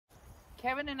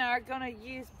Kevin and I are going to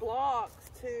use blocks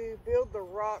to build the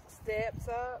rock steps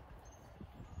up.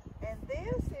 And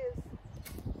this is,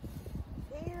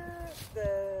 here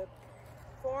the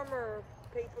former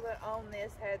people that own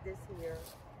this had this here.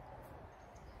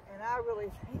 And I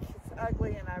really think it's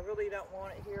ugly and I really don't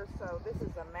want it here. So this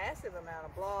is a massive amount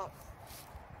of blocks.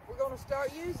 We're going to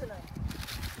start using them.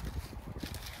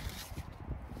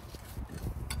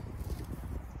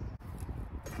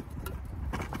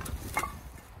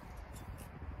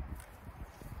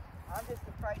 I'm just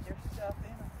afraid there's stuff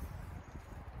in them.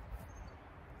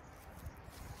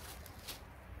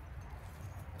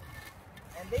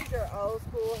 And these are old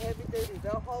school, heavy duty.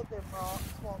 They'll hold them rocks,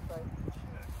 won't they?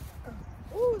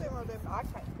 Ooh, I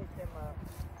can't pick them up.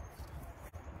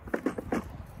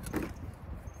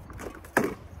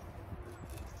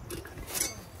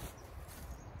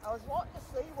 I was wanting to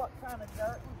see what kind of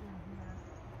dirt was in here.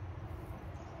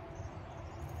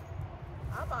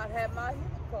 I might have my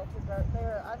humiculture dirt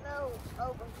there. I know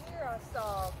over here I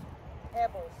saw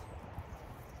pebbles.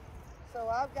 So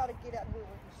I've got to get out here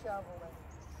with the shovel. And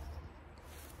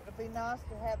it'll be nice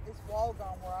to have this wall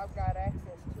gone where I've got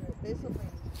access to it. This will be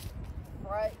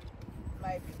great,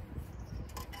 maybe.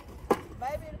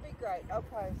 Maybe it'll be great.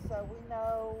 Okay, so we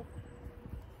know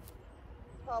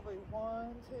probably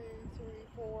 1, 2, 3,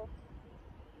 4,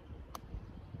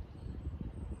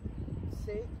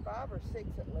 6, 5 or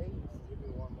 6 at least. Give me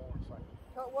one more second.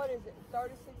 What is it?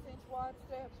 36-inch wide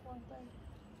steps, one thing?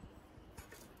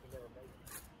 We never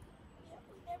measured. Yeah,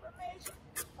 we never measured.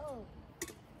 Oh.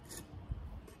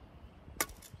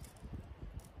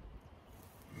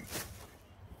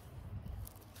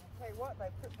 I'll tell you what, they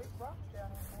put big rocks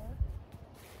down in there.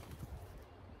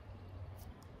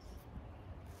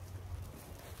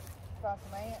 Try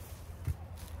some ants.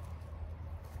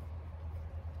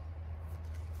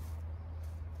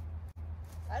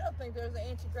 I don't think there's an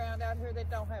inch of ground out here that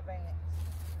don't have ants.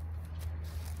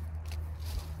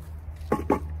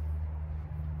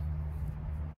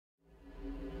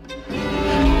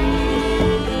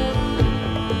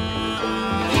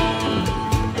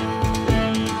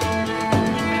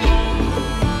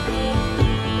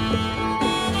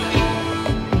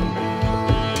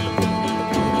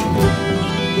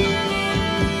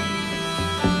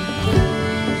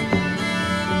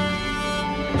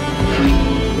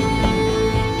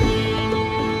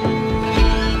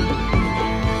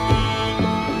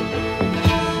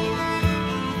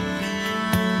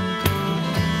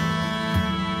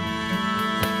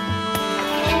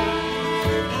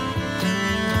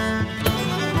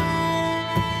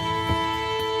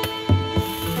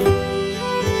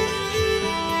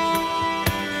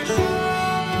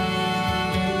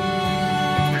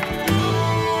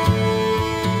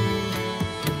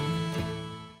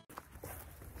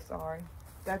 Sorry,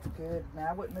 that's good. Now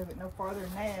I wouldn't move it no farther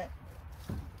than that.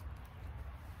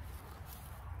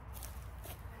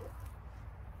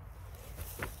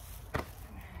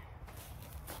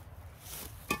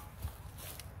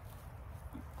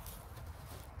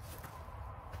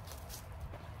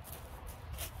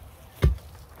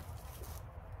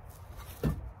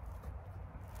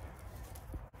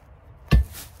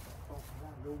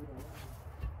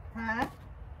 Huh?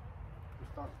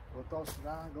 We'll toss it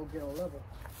down and go get a level.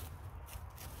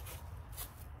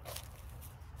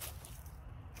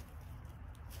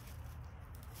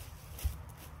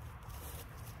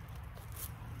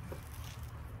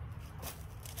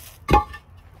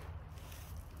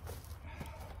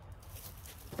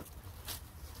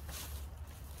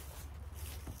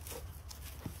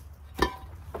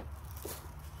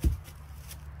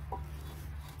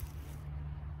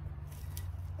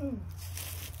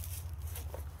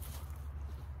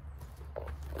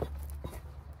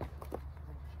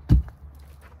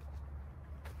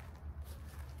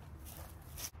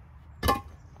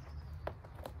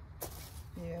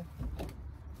 Yeah.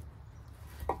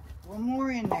 One more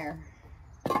in there.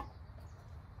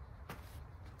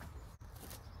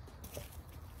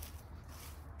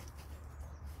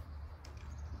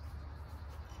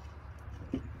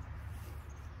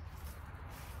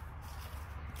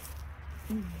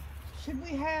 Should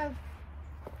we have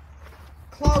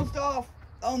closed off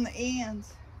on the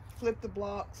ends? Flip the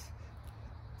blocks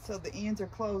so the ends are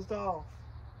closed off,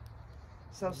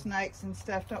 so snakes and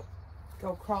stuff don't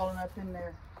go crawling up in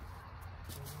there.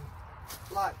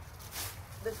 Like,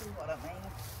 this is what I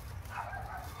mean.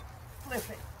 Flip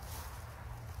it,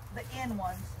 the end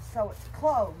ones, so it's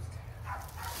closed.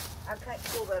 I can't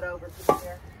pull that over to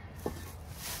there.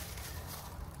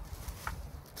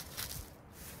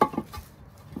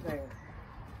 There.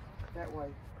 That way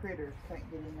critters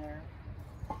can't get in there.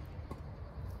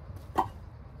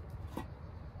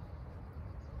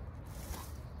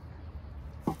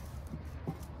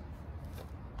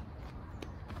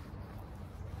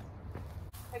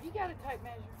 you got a tape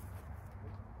measure?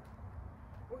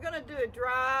 We're gonna do a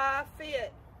dry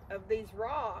fit of these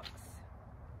rocks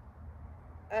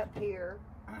up here.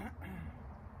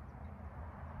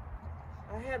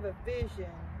 I have a vision.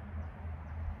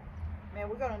 Man,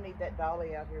 we're gonna need that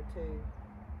dolly out here too.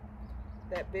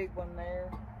 That big one there.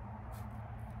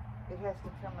 It has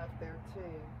to come up there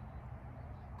too.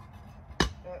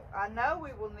 I know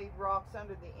we will need rocks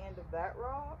under the end of that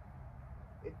rock.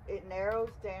 It narrows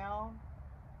down.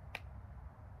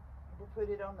 We'll put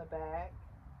it on the back.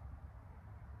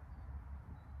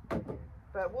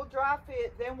 But we'll dry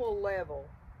fit, then we'll level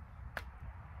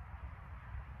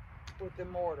with the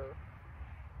mortar.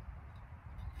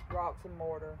 Rocks and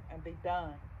mortar, and be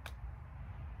done.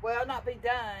 Well, not be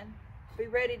done. Be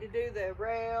ready to do the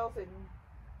rails and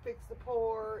fix the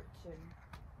porch and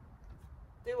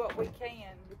do what we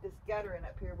can with this guttering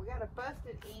up here. We gotta bust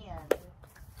it in.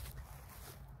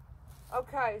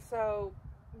 Okay, so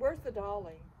where's the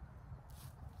dolly?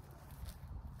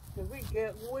 Because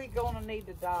we gonna need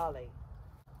the dolly.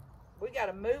 We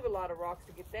gotta move a lot of rocks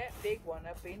to get that big one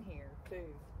up in here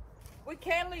too. We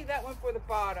can leave that one for the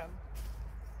bottom.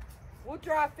 We'll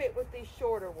dry fit with these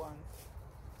shorter ones.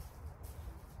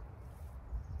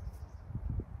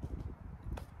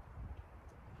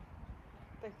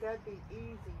 I think that'd be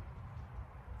easy.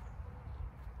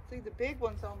 See, the big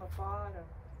one's on the bottom.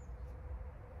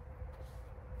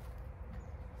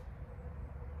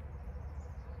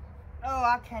 Oh,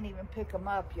 I can't even pick them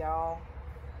up, y'all.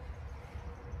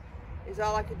 Is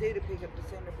all I could do to pick up the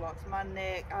cinder blocks. My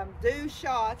neck. I'm due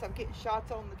shots. I'm getting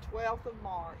shots on the 12th of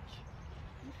March.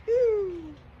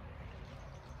 Woo.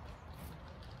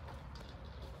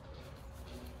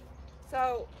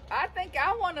 So I think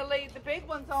I want to leave the big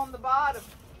ones on the bottom.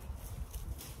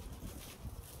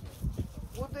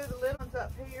 We'll do the little ones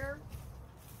up here,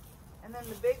 and then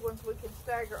the big ones we can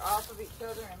stagger off of each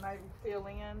other and maybe fill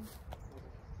in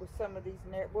with some of these.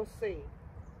 We'll see.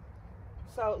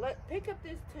 So let's pick up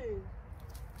this too.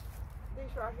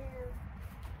 These right here.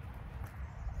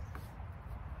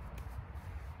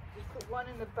 Just put one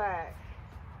in the back.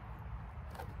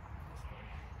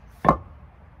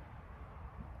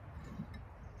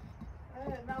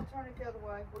 No, turn it the other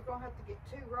way. We're gonna have to get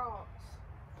 2 rocks.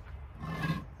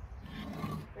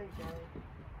 There you go.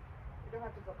 You don't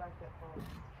have to go back that far.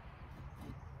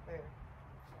 There.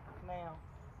 Now,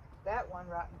 that one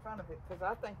right in front of it, because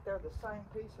I think they're the same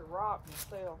piece of rock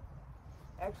myself.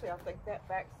 Actually, I think that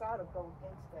back side will go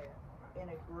against that in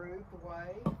a grooved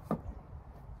way.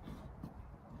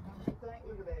 What do you think?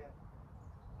 Look at that.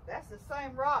 That's the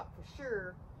same rock for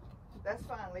sure. That's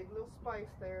fine. Leave a little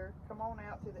space there. Come on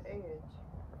out to the edge.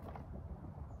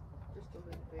 Just a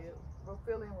little bit. We'll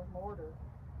fill in with mortar.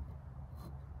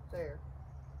 There.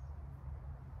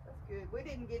 That's good. We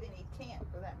didn't get any tint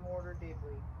for that mortar, did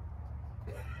we?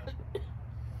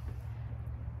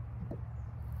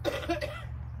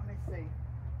 Let me see.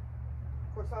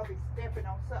 Of course, I'll be stepping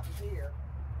on something here.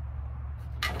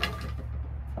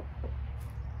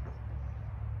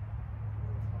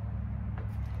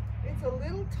 It's a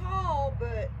little tall,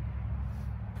 but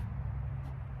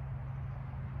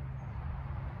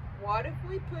what if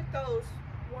we put those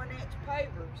 1-inch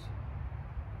pavers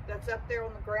that's up there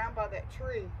on the ground by that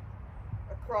tree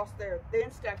across there,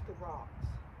 then stack the rocks?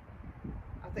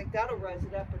 I think that'll raise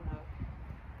it up enough.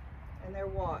 And they're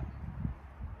what?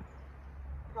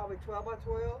 Probably 12 by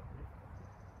 12?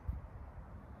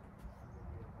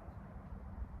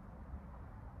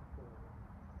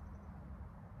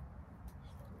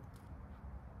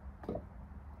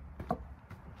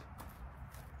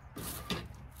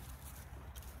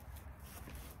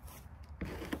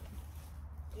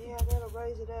 Yeah, that'll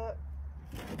raise it up.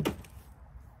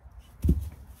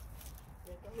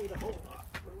 Yeah, don't need a whole lot,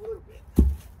 but a little bit.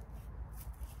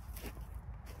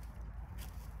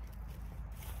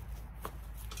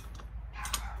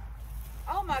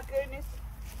 Oh my goodness.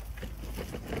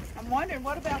 I'm wondering,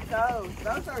 what about those?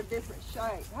 Those are a different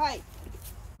shape. Hey,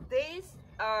 these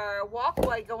are a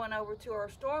walkway going over to our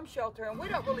storm shelter, and we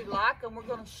don't really like them. We're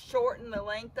going to shorten the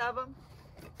length of them.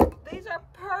 These are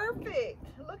perfect.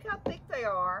 Look how thick they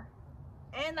are.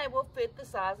 And they will fit the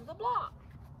size of the block.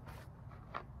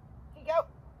 Here you go.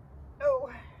 Oh.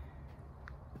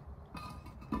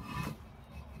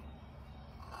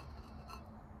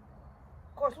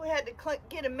 Of course, we had to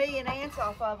get 1,000,000 ants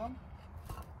off of them.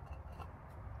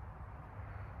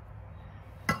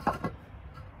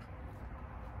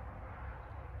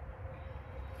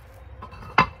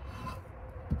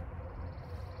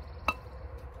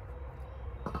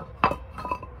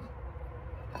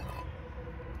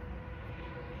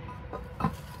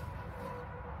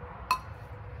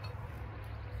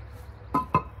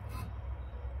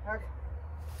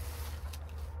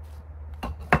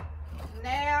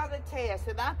 Yes,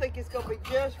 and I think it's going to be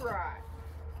just right.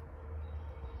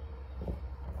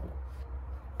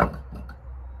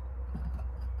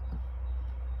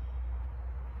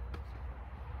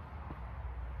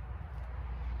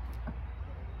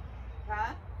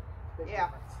 Huh? Yeah.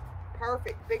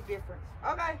 Perfect. Big difference.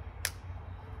 Okay.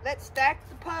 Let's stack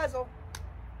the puzzle.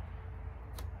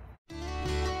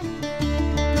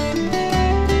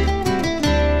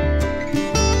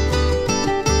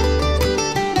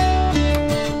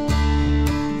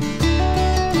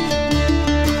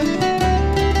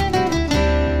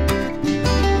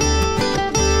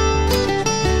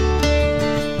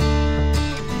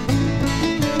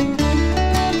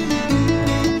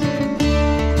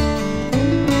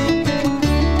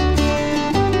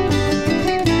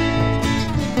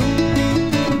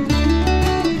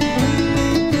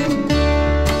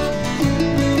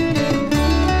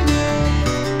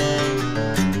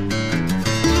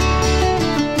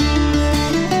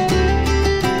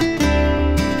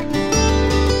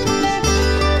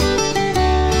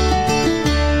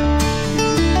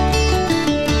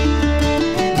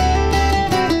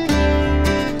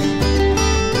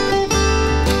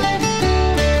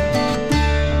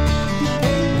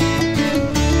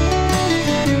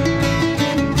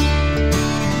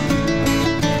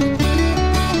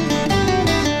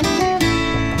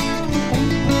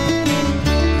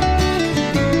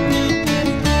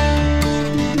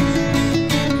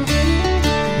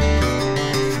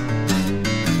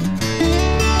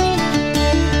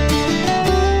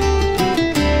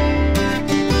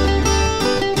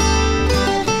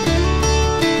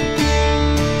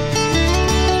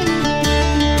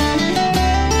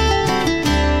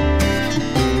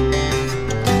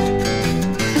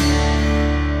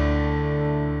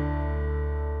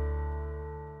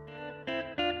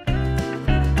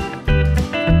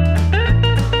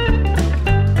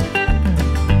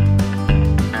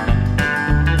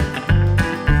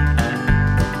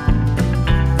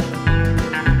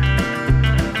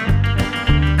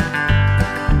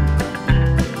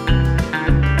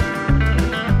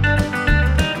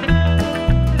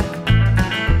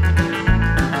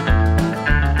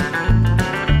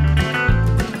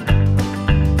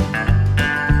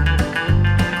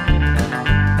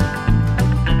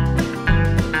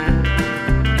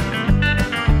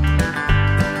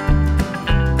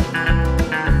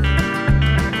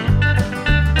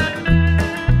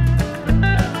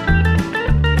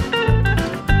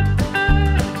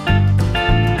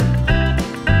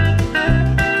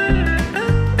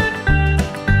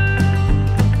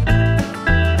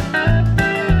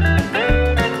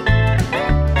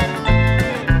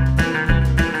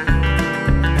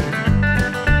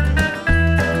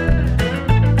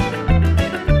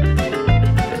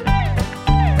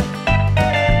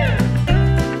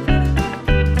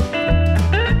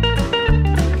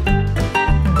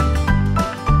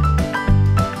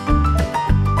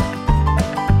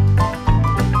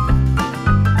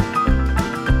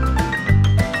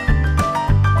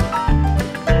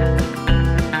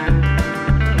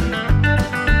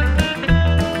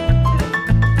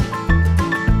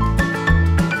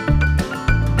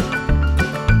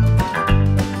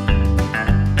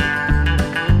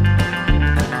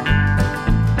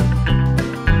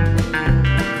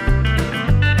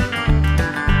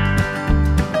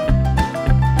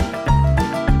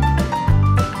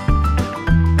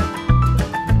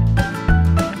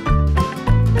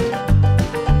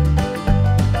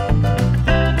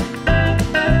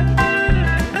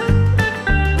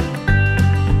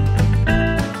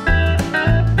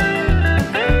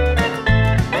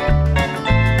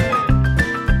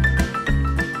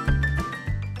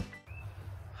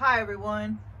 Hi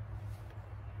everyone.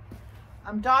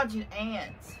 I'm dodging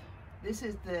ants. This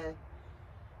is the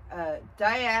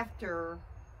day after,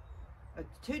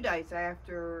 2 days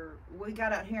after we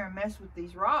got out here and messed with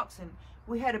these rocks, and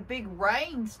we had a big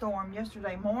rainstorm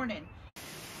yesterday morning.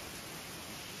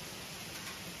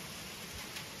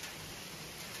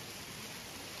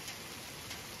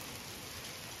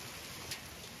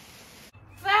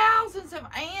 Thousands of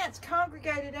ants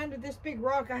congregated under this big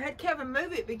rock. I had Kevin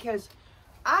move it because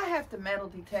I have to metal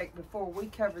detect before we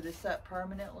cover this up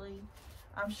permanently.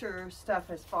 I'm sure stuff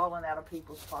has fallen out of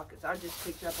people's pockets. I just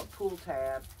picked up a pull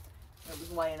tab that was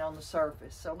laying on the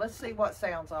surface. So let's see what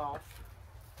sounds off.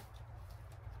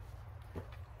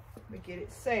 Let me get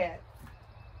it set.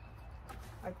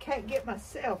 I can't get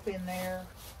myself in there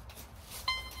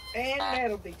and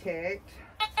metal detect.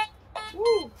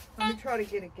 Woo! Let me try to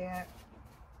get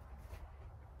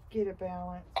a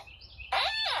balance.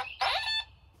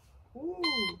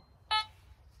 Ooh.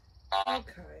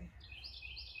 Okay.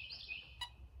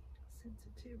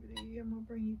 Sensitivity, I'm gonna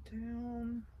bring you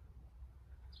down.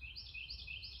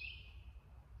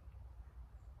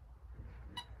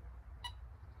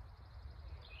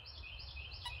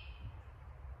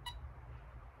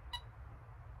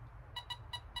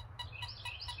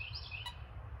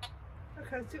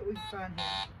 Let's see what we can find here.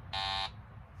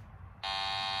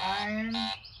 Iron.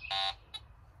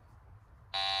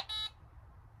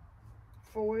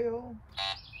 Foil.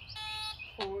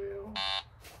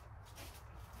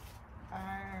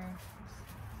 Iron.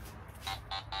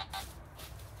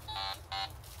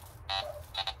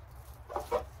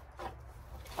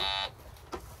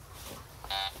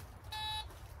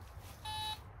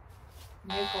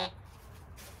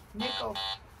 Nickel,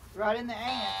 right in the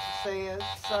ants it says,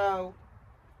 so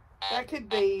that could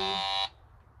be,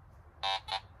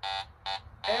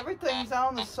 everything's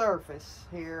on the surface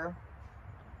here.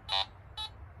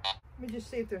 Let me just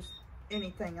see if there's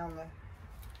anything on the,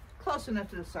 close enough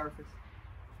to the surface.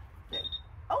 There.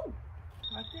 Oh,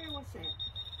 right there, what's that?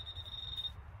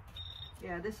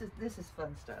 Yeah, this is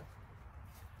fun stuff.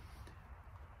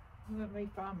 Let me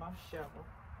find my shovel.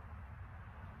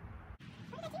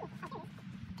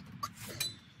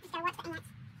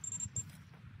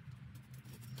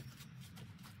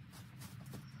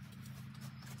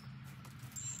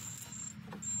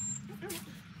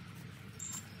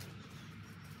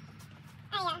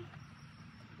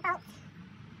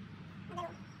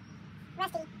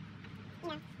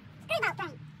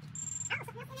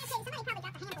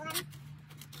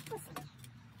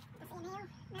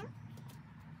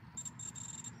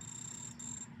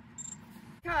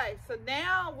 Okay, so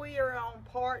now we are on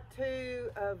part 2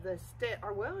 of the step,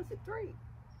 or well, is it 3?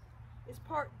 It's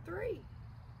part 3.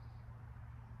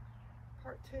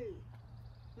 Part 2.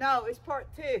 No, it's part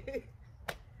 2.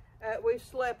 We've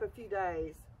slept a few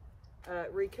days,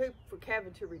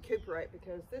 having to recuperate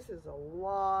because this is a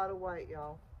lot of weight,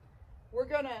 y'all. We're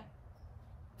gonna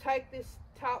take this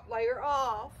top layer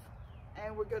off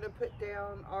and we're gonna put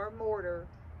down our mortar,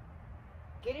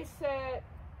 get it set,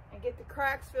 and get the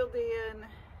cracks filled in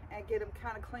and get them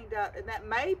kind of cleaned up. And that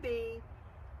may be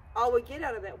all we get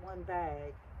out of that one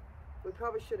bag. We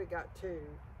probably should have got 2.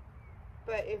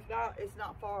 But if not, it's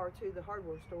not far to the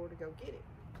hardware store to go get it.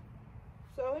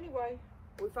 So anyway,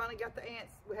 we finally got the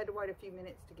ants. We had to wait a few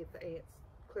minutes to get the ants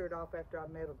cleared off after I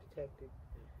metal detected.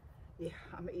 Yeah,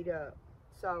 I'm gonna eat up.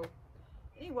 So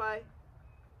anyway,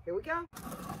 here we go.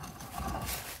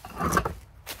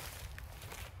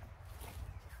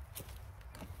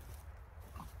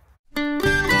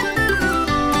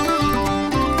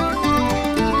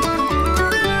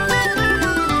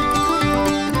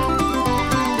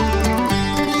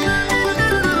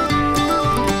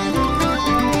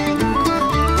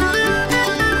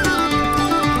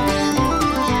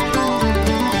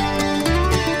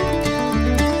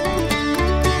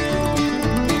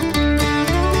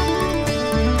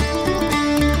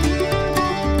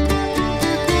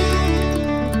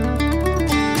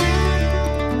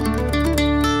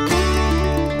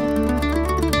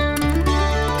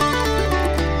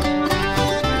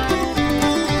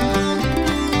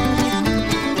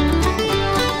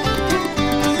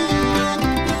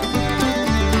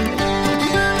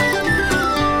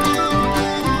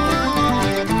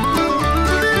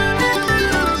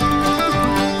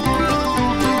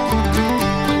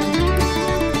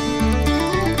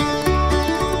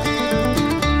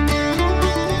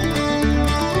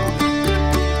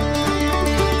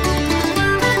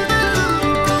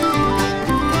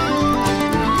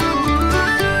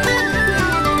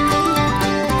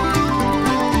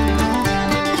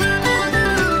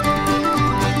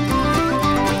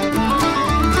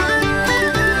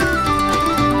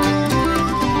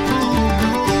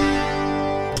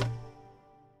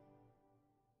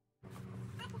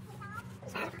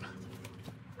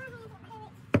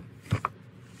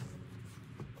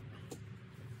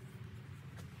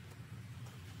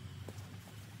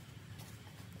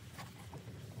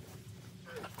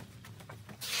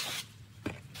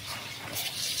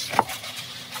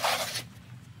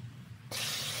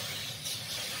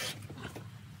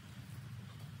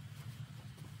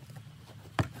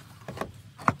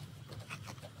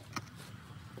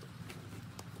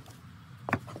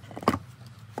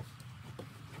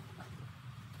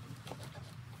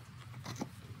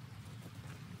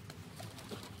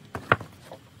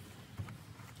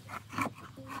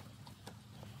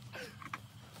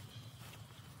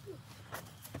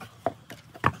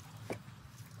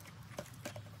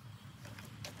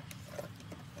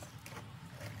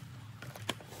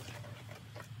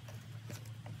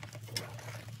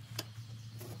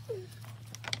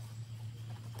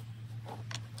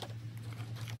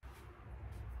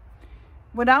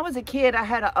 When I was a kid, I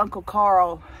had an Uncle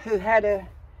Carl who had a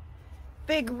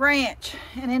big ranch,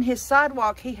 and in his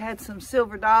sidewalk he had some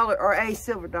silver dollar, or a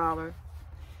silver dollar.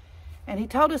 And he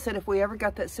told us that if we ever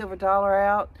got that silver dollar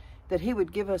out, that he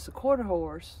would give us a quarter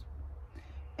horse.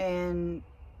 And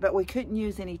but we couldn't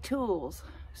use any tools.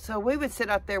 So we would sit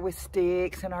out there with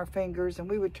sticks and our fingers, and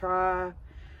we would try.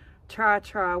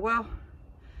 Well,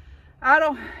 I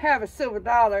don't have a silver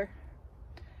dollar,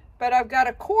 but I've got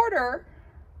a quarter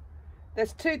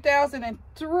that's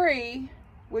 2003,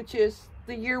 which is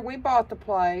the year we bought the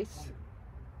place.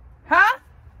 Huh?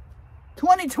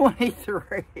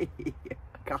 2023.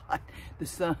 God, the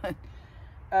sun.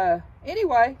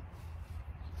 Anyway,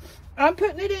 I'm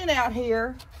putting it in out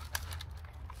here.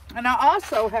 And I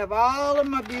also have all of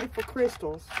my beautiful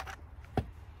crystals.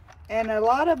 And a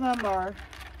lot of them are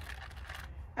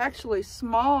actually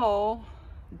small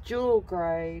jewel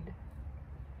grade.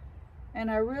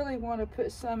 And I really want to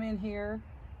put some in here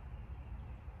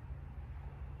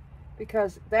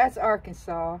because that's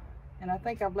Arkansas. And I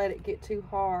think I've let it get too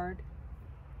hard.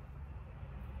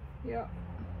 Yep.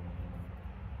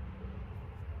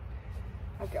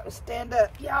 I've got to stand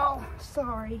up, y'all.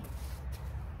 Sorry.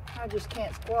 I just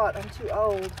can't squat. I'm too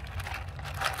old.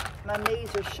 My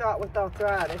knees are shot with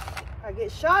arthritis. I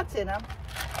get shots in them.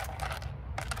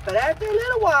 But after a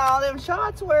little while, them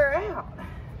shots wear out.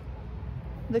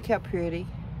 Look how pretty.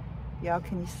 Y'all,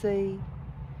 can you see?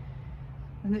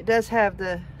 And it does have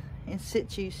the in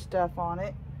situ stuff on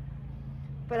it.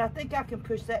 But I think I can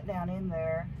push that down in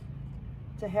there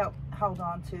to help hold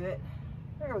on to it.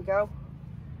 There we go.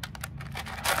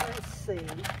 Let's see.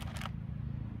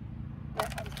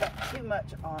 That one's got too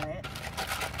much on it.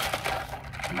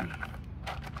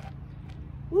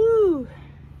 Woo!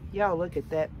 Y'all look at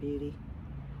that beauty.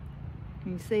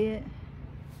 Can you see it?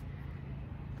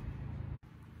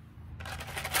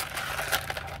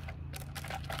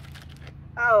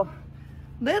 Oh,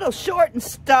 little short and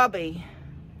stubby.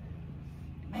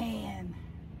 Man,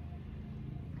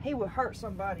 he would hurt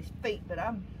somebody's feet, but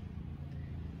I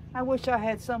wish I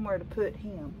had somewhere to put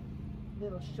him.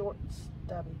 Little short and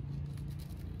stubby.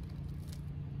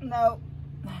 No,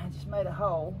 I just made a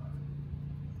hole.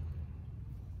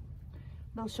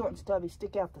 Little short and stubby,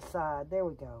 stick out the side. There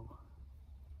we go.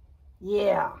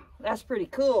 Yeah, that's pretty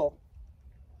cool.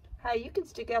 Hey, you can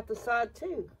stick out the side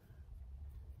too.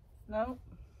 No?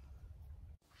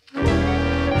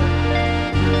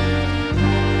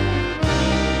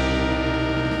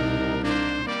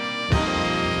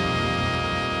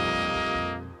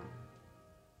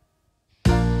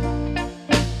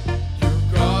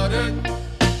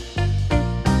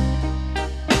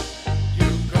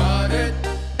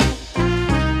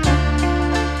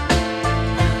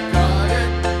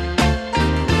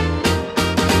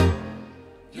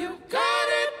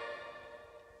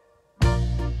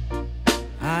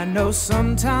 I know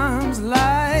sometimes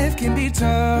life can be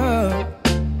tough,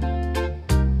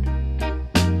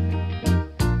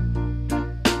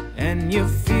 and you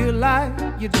feel like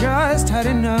you just had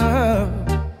enough.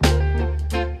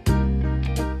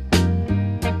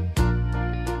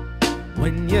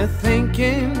 When you're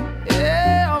thinking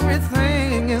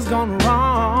everything has gone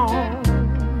wrong,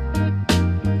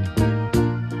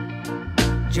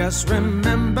 just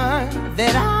remember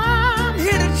that I'm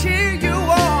here to cheer you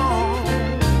on.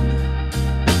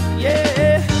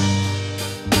 Yeah,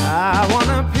 I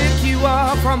wanna pick you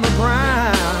up from the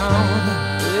ground,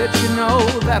 let you know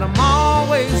that I'm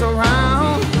always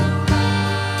around.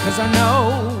 'Cause I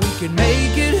know we can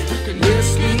make it,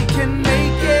 yes we can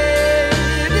make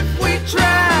it if we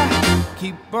try.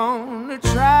 Keep on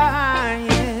trying.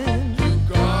 You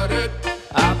got it.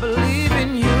 I believe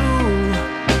in you.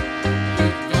 You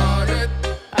got it.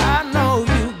 I know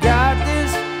you got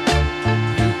this.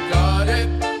 You got it.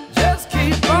 Just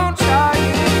keep on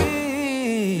trying.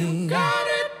 You got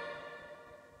it.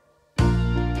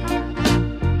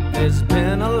 There's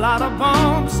been a lot of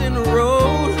bumps in the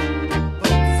road.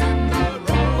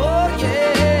 Oh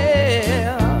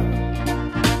yeah.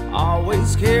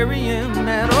 Always carrying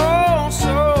that oh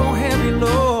so heavy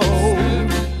load.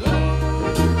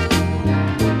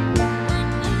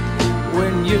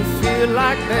 When you feel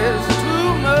like there's too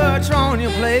much on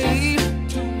your plate,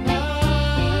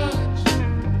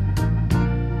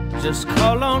 just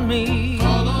call on me,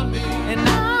 and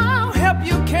I'll help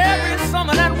you carry some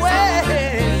of that weight.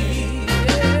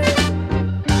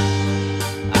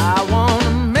 I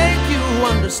wanna make you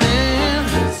understand,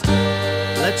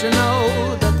 let you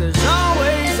know that there's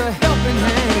always a helping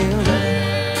hand.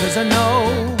 'Cause I know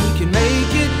we can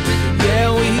make it, yeah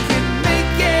we can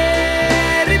make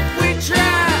it if we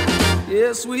try.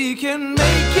 Yes we can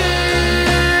make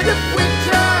it if we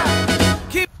try.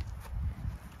 Keep.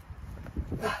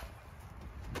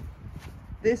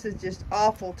 This is just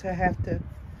awful to have to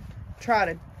try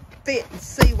to fit and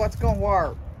see what's gonna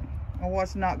work or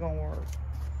what's not gonna work.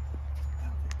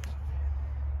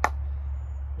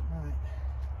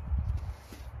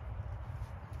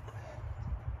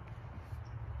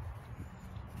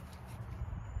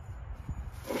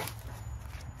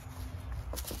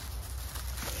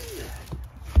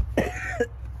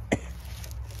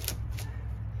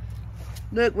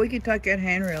 Look, we could take that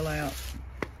handrail out.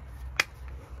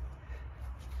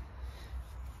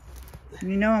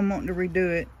 You know I'm wanting to redo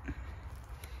it.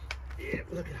 Yeah,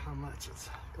 look at how much it's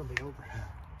gonna be over.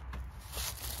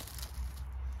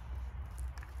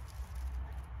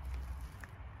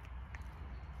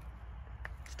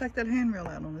 Let's take that handrail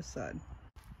out on this side.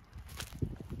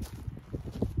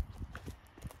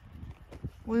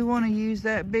 We want to use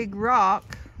that big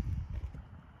rock.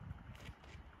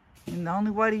 And the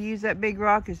only way to use that big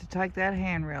rock is to take that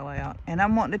handrail out. And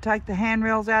I'm wanting to take the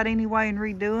handrails out anyway and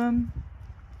redo them.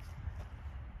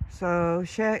 So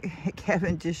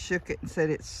Kevin just shook it and said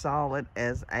it's solid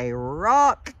as a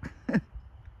rock.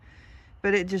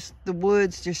 But the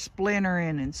wood's just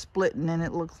splintering and splitting and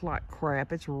it looks like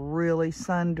crap. It's really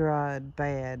sun-dried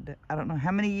bad. I don't know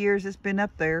how many years it's been up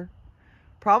there.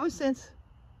 Probably since,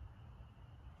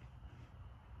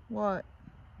 what?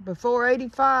 Before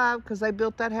 85, because they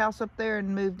built that house up there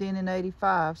and moved in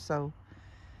 85. So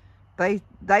they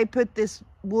put this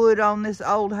wood on this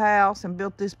old house and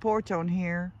built this porch on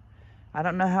here. I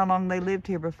don't know how long they lived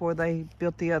here before they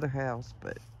built the other house,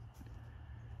 but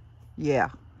yeah,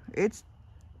 it's,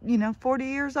 40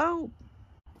 years old.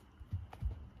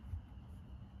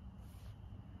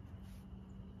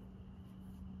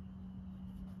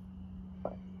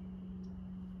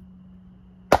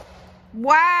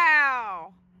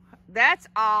 Wow, that's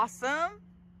awesome.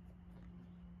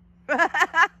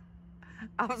 I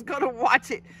was gonna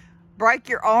watch it break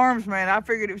your arms, man. I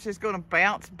figured it was just gonna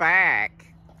bounce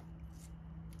back.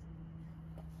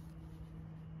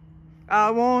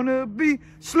 I wanna be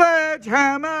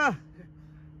Sledgehammer.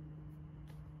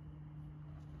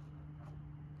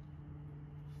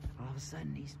 All of a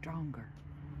sudden, he's stronger.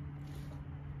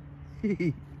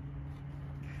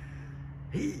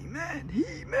 He-Man,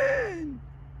 He-Man.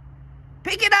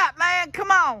 Pick it up, man.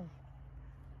 Come on.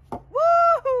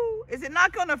 Woo-hoo. Is it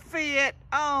not gonna fit?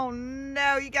 Oh,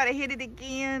 no. You gotta hit it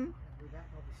again.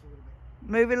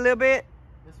 Move it a little bit.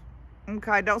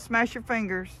 Okay, don't smash your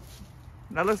fingers.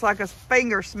 That looks like a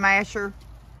finger smasher.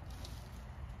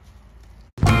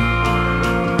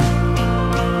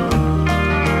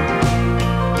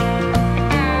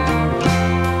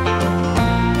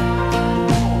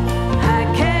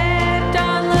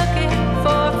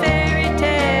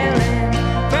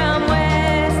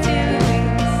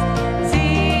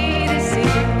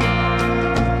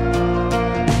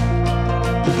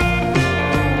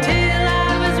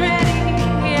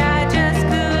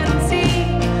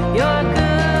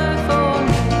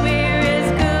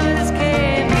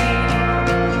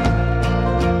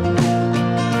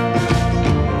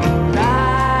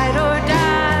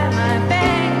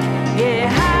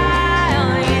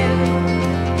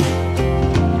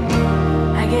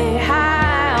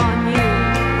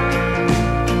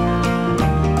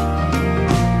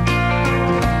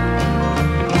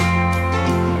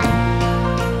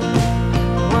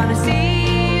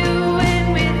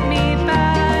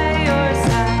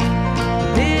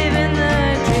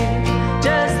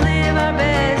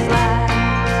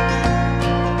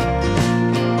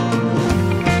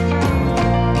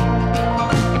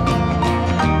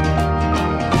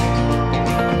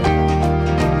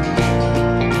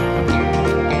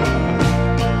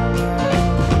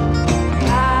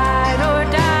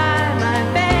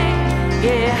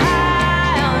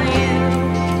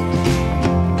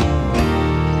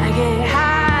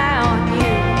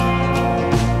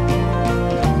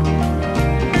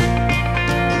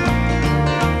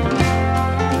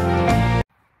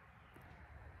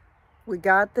 We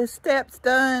got the steps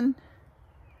done.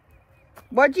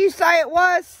 What'd you say it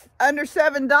was? Under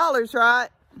 $7, right?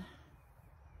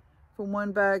 For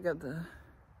one bag of the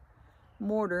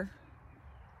mortar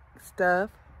stuff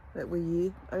that we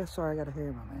use. Oh, sorry, I got a hair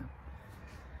in my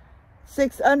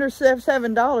mouth. Under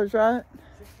 $7, right? $6.99,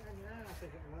 I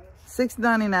think it was.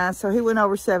 $6.99, so he went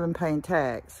over $7 paying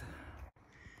tax.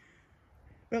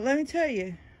 But let me tell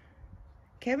you,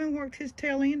 Kevin worked his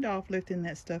tail end off lifting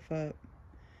that stuff up.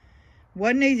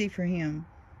 Wasn't easy for him.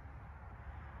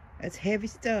 That's heavy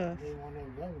stuff. He one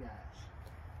of them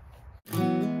young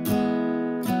guys.